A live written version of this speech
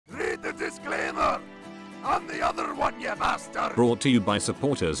another one, you bastard! Brought to you by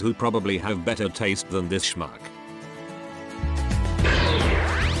supporters who probably have better taste than this schmuck.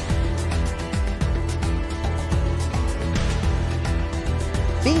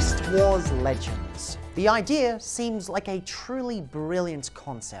 Beast Wars Legends. The idea seems like a truly brilliant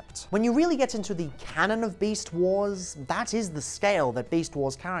concept. When you really get into the canon of Beast Wars, that is the scale that Beast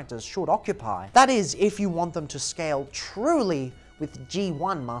Wars characters should occupy. That is, if you want them to scale truly with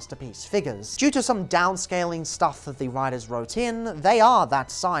G1 Masterpiece figures. Due to some downscaling stuff that the writers wrote in, they are that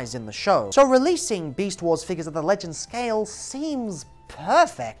size in the show. So releasing Beast Wars figures at the Legend scale seems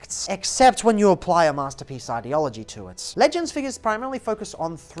perfect, except when you apply a Masterpiece ideology to it. Legends figures primarily focus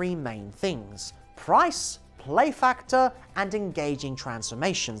on three main things: price, play factor, and engaging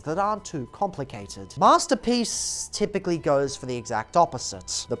transformations that aren't too complicated. Masterpiece typically goes for the exact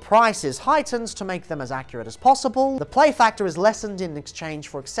opposite. The price is heightened to make them as accurate as possible, the play factor is lessened in exchange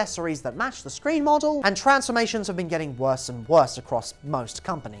for accessories that match the screen model, and transformations have been getting worse and worse across most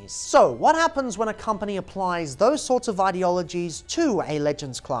companies. So, what happens when a company applies those sorts of ideologies to a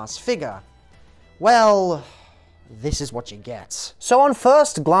Legends class figure? Well, this is what you get. So on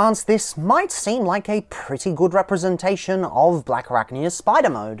first glance, this might seem like a pretty good representation of Black Arachnia's spider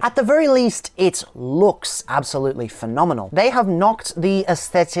mode. At the very least, it looks absolutely phenomenal. They have knocked the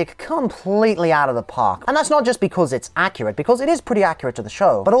aesthetic completely out of the park. And that's not just because it's accurate, because it is pretty accurate to the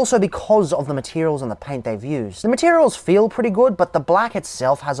show, but also because of the materials and the paint they've used. The materials feel pretty good, but the black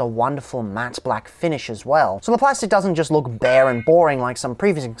itself has a wonderful matte black finish as well. So the plastic doesn't just look bare and boring like some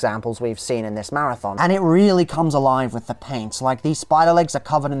previous examples we've seen in this marathon. And it really comes alive with the paint. Like, these spider legs are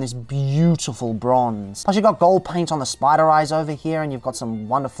covered in this beautiful bronze. Plus you've got gold paint on the spider eyes over here, and you've got some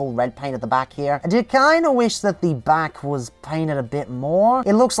wonderful red paint at the back here. I do kind of wish that the back was painted a bit more.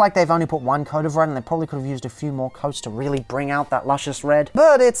 It looks like they've only put one coat of red, and they probably could have used a few more coats to really bring out that luscious red.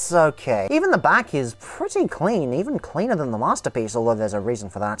 But it's okay. Even the back is pretty clean, even cleaner than the Masterpiece, although there's a reason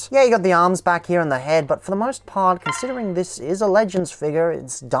for that. Yeah, you got the arms back here and the head, but for the most part, considering this is a Legends figure,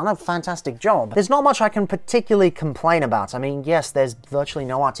 it's done a fantastic job. There's not much I can particularly complain about. I mean, yes, there's virtually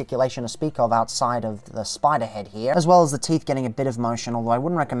no articulation to speak of outside of the spider head here, as well as the teeth getting a bit of motion, although I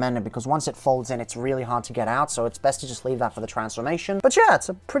wouldn't recommend it because once it folds in, it's really hard to get out, so it's best to just leave that for the transformation. But yeah, it's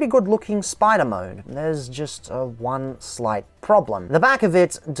a pretty good looking spider mode. There's just one slight problem. The back of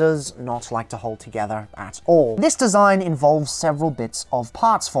it does not like to hold together at all. This design involves several bits of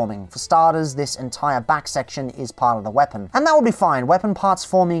parts forming. For starters, this entire back section is part of the weapon, and that will be fine. Weapon parts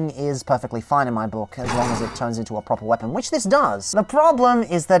forming is perfectly fine in my book, as long as it turns into a proper weapon, which this does. The problem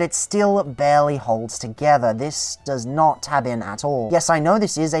is that it still barely holds together. This does not tab in at all. Yes, I know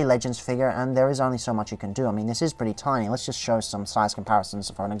this is a Legends figure, and there is only so much you can do. I mean, this is pretty tiny. Let's just show some size comparisons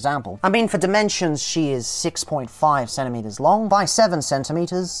for an example. I mean, for dimensions, she is 6.5 centimeters long, by 7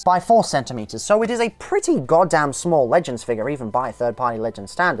 centimeters, by 4 centimeters, so it is a pretty goddamn small Legends figure, even by third-party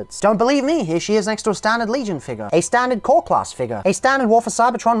Legends standards. Don't believe me? Here she is next to a standard Legion figure, a standard Core Class figure, a standard War for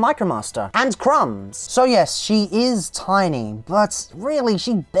Cybertron Micromaster, and Crumbs. So yes, she is tiny, but really,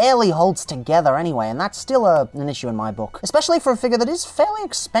 she barely holds together anyway, and that's still an issue in my book. Especially for a figure that is fairly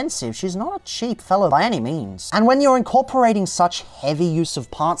expensive. She's not a cheap fellow by any means. And when you're incorporating such heavy use of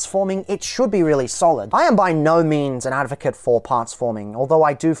parts forming, it should be really solid. I am by no means an advocate for parts forming, although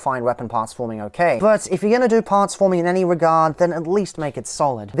I do find weapon parts forming okay. But if you're gonna do parts forming in any regard, then at least make it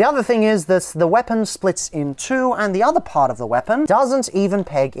solid. The other thing is that the weapon splits in two, and the other part of the weapon doesn't even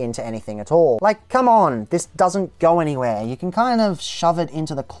peg into anything at all. Like, come on, this doesn't go anywhere. You can kind of shove it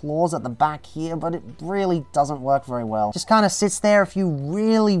into the claws at the back here, but it really doesn't work very well. Just kind of sits there if you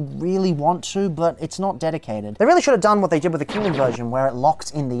really, really want to, but it's not dedicated. They really should have done what they did with the Kingdom version, where it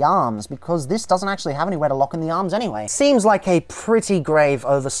locked in the arms, because this doesn't actually have anywhere to lock in the arms anyway. Seems like a pretty grave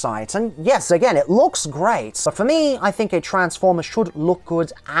oversight, and yes, again, it looks great, but for me, I think a Transformer should look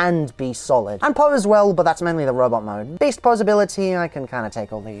good and be solid. And pose well, but that's mainly the robot mode. Beast posability, I can kind of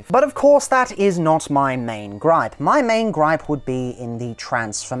take or leave. But of course, that is not my main gripe. My main gripe would be in the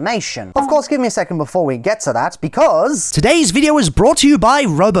transformation. Of course, give me a second before we get to that, because today's video is brought to you by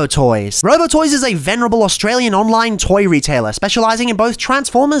Robotoyz. Robotoyz is a venerable Australian online toy retailer specializing in both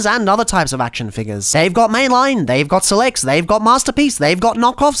Transformers and other types of action figures. They've got mainline, they've got selects, they've got Masterpiece, they've got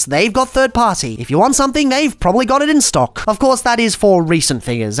knockoffs, they've got third party. If you want something, they've probably got it in stock. Of course, that is for recent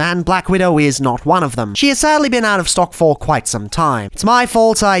figures, and Black Widow is not one of them. She has sadly been out of stock for quite some time. It's my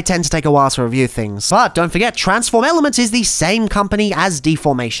fault, I tend to take a while to review things. But don't forget, Transform Elements is the same company as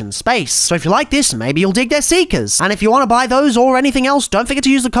Deformation Space. So if you like this, maybe you'll dig their Seekers. And if you want to buy those or anything else, don't forget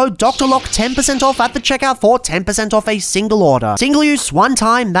to use the code DrLock 10% off at the checkout for 10% off a single order. Single use, one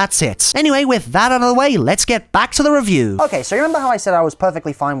time, that's it. Anyway, with that out of the way, let's get back to the review. do. Okay, so you remember how I said I was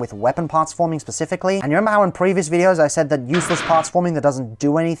perfectly fine with weapon parts forming specifically? And you remember how in previous videos I said that useless parts forming that doesn't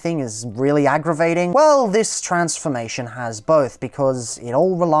do anything is really aggravating? Well, this transformation has both, because it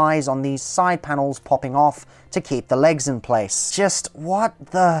all relies on these side panels popping off to keep the legs in place. Just what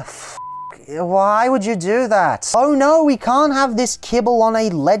the f***? Why would you do that? Oh no, we can't have this kibble on a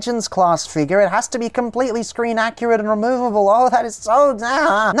Legends class figure. It has to be completely screen accurate and removable. Oh, that is so...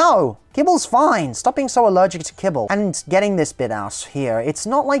 No! Kibble's fine. Stop being so allergic to kibble. And getting this bit out here, it's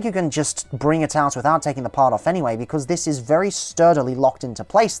not like you can just bring it out without taking the part off anyway, because this is very sturdily locked into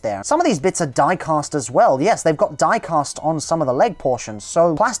place there. Some of these bits are die cast as well. Yes, they've got die cast on some of the leg portions,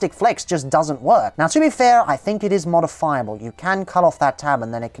 so plastic flex just doesn't work. Now, to be fair, I think it is modifiable. You can cut off that tab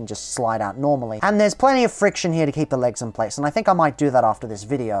and then it can just slide out normally. And there's plenty of friction here to keep the legs in place, and I think I might do that after this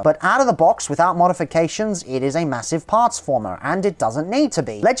video. But out of the box, without modifications, it is a massive parts former, and it doesn't need to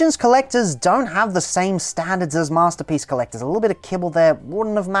be. Legends collectors don't have the same standards as Masterpiece collectors. A little bit of kibble there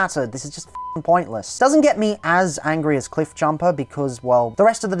wouldn't have mattered. This is just pointless. Doesn't get me as angry as Cliff Jumper because, well, the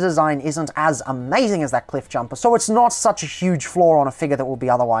rest of the design isn't as amazing as that Cliff Jumper, so it's not such a huge flaw on a figure that will be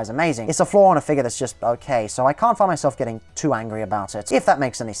otherwise amazing. It's a flaw on a figure that's just okay, so I can't find myself getting too angry about it, if that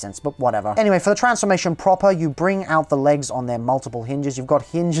makes any sense, but whatever. Anyway, for the transformation proper, you bring out the legs on their multiple hinges. You've got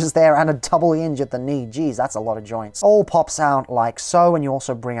hinges there and a double hinge at the knee. Geez, that's a lot of joints. All pops out like so, and you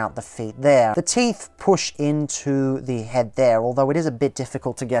also bring out the feet there. The teeth push into the head there, although it is a bit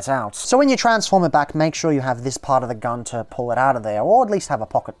difficult to get out. So when you transform it back, make sure you have this part of the gun to pull it out of there, or at least have a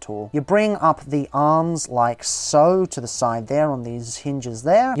pocket tool. You bring up the arms like so to the side there on these hinges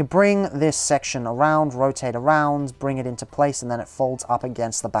there. You bring this section around, rotate around, bring it into place, and then it folds up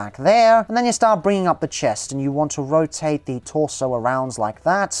against the back there. And then you start bringing up the chest, and you want to rotate the torso around like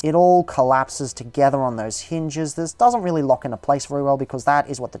that. It all collapses together on those hinges. This doesn't really lock into place very well because that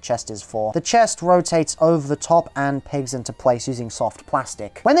is what the chest is for. The chest rotates over the top and pegs into place using soft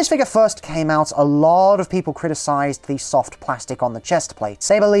plastic. When this figure first came out, a lot of people criticized the soft plastic on the chest plates.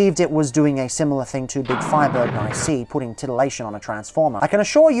 They believed it was doing a similar thing to Big Firebird and IC, putting titillation on a transformer. I can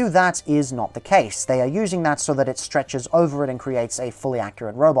assure you that is not the case. They are using that so that it stretches over it and creates a fully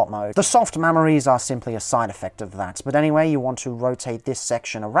accurate robot mode. The soft memories are simply a side effect of that. But anyway, you want to rotate this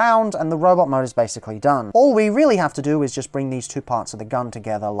section around and the robot mode is basically done. All we really have to do is just bring these two parts of the gun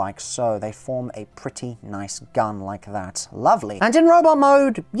together like so. They form a pretty nice gun like that. Lovely. And in robot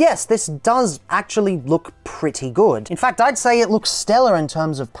mode, yes, this does actually look pretty good. In fact, I'd say it looks stellar in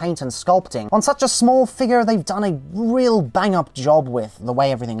terms of paint and sculpting. On such a small figure, they've done a real bang-up job with the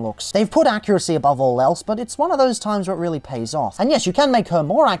way everything looks. They've put accuracy above all else, but it's one of those times where it really pays off. And yes, you can make her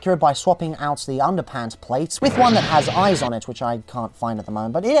more accurate by swapping out the underpants plates with one that has eyes on it, which I can't find at the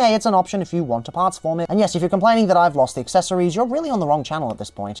moment, but yeah, it's an option if you want to parts form it. And yes, if you're complaining that I've lost the accessories, you're really on the wrong channel at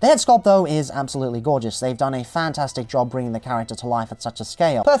this point. The head sculpt, though, is absolutely gorgeous. They've done a fantastic job bringing the character to life at such a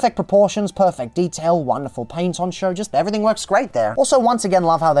scale. Perfect proportions, perfect detail, wonderful paint on show, just everything works great there. Also, once again,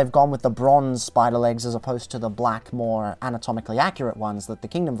 love how they've gone with the bronze spider legs as opposed to the black, more anatomically accurate ones that the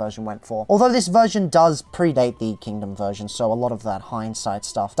Kingdom version went for. Although this version does predate the Kingdom version, so a lot of that hindsight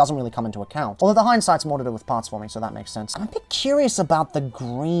stuff doesn't really come into account. Although the hindsight's more to do with parts forming, so that makes sense. I'm a bit curious about the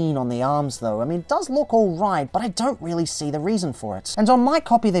green on the arms, though. I mean, it does look alright, but I don't really see the reason for it. And on my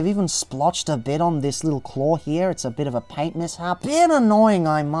copy, they've even splotched a bit on this little claw here. It's a bit of a paint mishap. Bit annoying,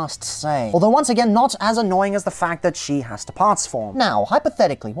 I must say. Although, once again, not as annoying as the fact that she has to parts form. Now,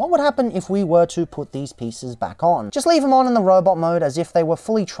 hypothetically, what would happen if we were to put these pieces back on? Just leave them on in the robot mode as if they were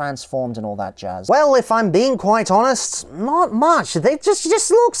fully transformed and all that jazz. Well, if I'm being quite honest, not much. They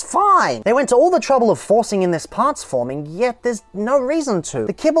just looks fine. They went to all the trouble of forcing in this parts forming, yet there's no reason to.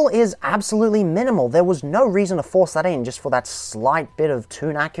 The kibble is absolutely minimal. There was no reason to force that in just for that slight bit of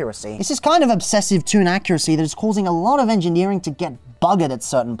toon accuracy. This is kind of obsessive toon accuracy that is causing a lot of engineering to get buggered at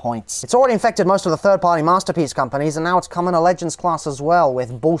certain points. It's already infected most of the third-party Masterpiece companies, and now it's coming to Legends class as well,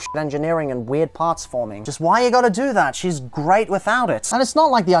 with bullshit engineering and weird parts forming. Just why you gotta do that? She's great without it. And it's not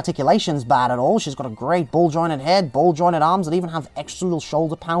like the articulation's bad at all. She's got a great ball-jointed head, ball-jointed arms that even have extra little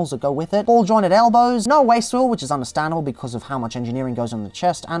shoulder panels that go with it, ball-jointed elbows, no waist wheel, which is understandable because of how much engineering goes on the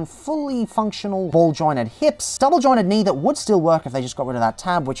chest, and fully functional ball-jointed hips, double-jointed knee that would still work if they just got rid of that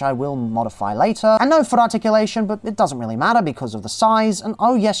tab, which I will modify later, and no foot articulation, but it doesn't really matter because of the size. And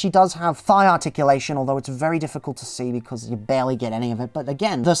oh yes, she does have thigh articulation, although it's very difficult to see because you barely get any of it. But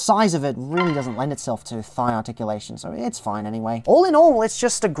again, the size of it really doesn't lend itself to thigh articulation, so it's fine anyway. All in all, it's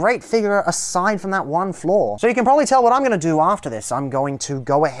just a great figure aside from that one flaw. So you can probably tell what I'm going to do after this. I'm going to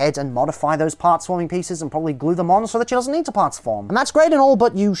go ahead and modify those parts forming pieces and probably glue them on so that she doesn't need to parts form. And that's great and all,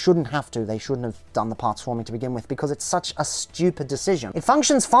 but you shouldn't have to. They shouldn't have done the parts forming to begin with because it's such a stupid decision. It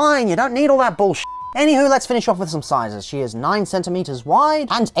functions fine. You don't need all that bullshit. Anywho, let's finish off with some sizes. She is 9 centimeters wide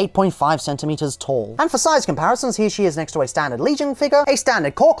and 8.5 centimeters tall. And for size comparisons, here she is next to a standard Legion figure, a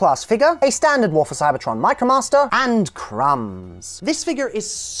standard Core Class figure, a standard War for Cybertron Micromaster, and Crumbs. This figure is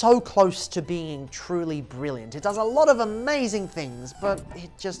so close to being truly brilliant. It does a lot of amazing things, but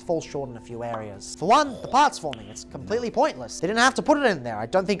it just falls short in a few areas. For one, the parts forming. It's completely pointless. They didn't have to put it in there. I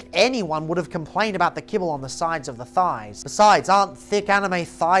don't think anyone would have complained about the kibble on the sides of the thighs. Besides, aren't thick anime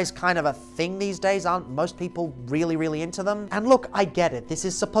thighs kind of a thing these days? Aren't most people really into them? And look, I get it. This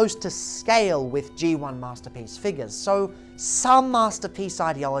is supposed to scale with G1 Masterpiece figures, so some Masterpiece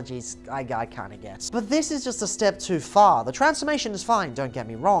ideologies I kind of get. But this is just a step too far. The transformation is fine, don't get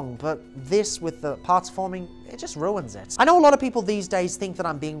me wrong, but this with the parts forming, it just ruins it. I know a lot of people these days think that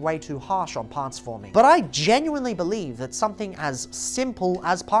I'm being way too harsh on parts forming, but I genuinely believe that something as simple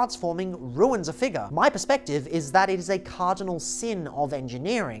as parts forming ruins a figure. My perspective is that it is a cardinal sin of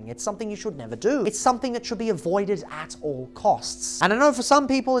engineering. It's something you should never do. It's something that should be avoided at all costs. And I know for some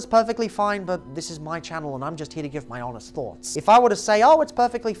people it's perfectly fine, but this is my channel and I'm just here to give my honest thoughts. If I were to say, oh, it's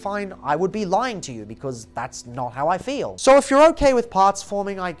perfectly fine, I would be lying to you because that's not how I feel. So if you're okay with parts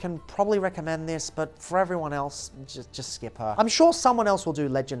forming, I can probably recommend this, but for everyone else, just skip her. I'm sure someone else will do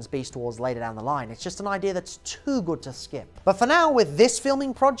Legends Beast Wars later down the line. It's just an idea that's too good to skip. But for now, with this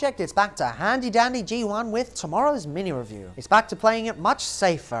filming project, it's back to handy dandy G1 with tomorrow's mini review. It's back to playing it much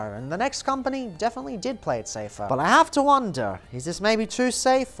safer, and the next company definitely did play it safer. But I have to wonder, is this maybe too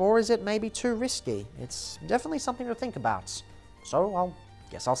safe or is it maybe too risky? It's definitely something to think about. So I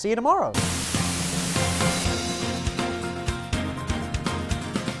guess I'll see you tomorrow.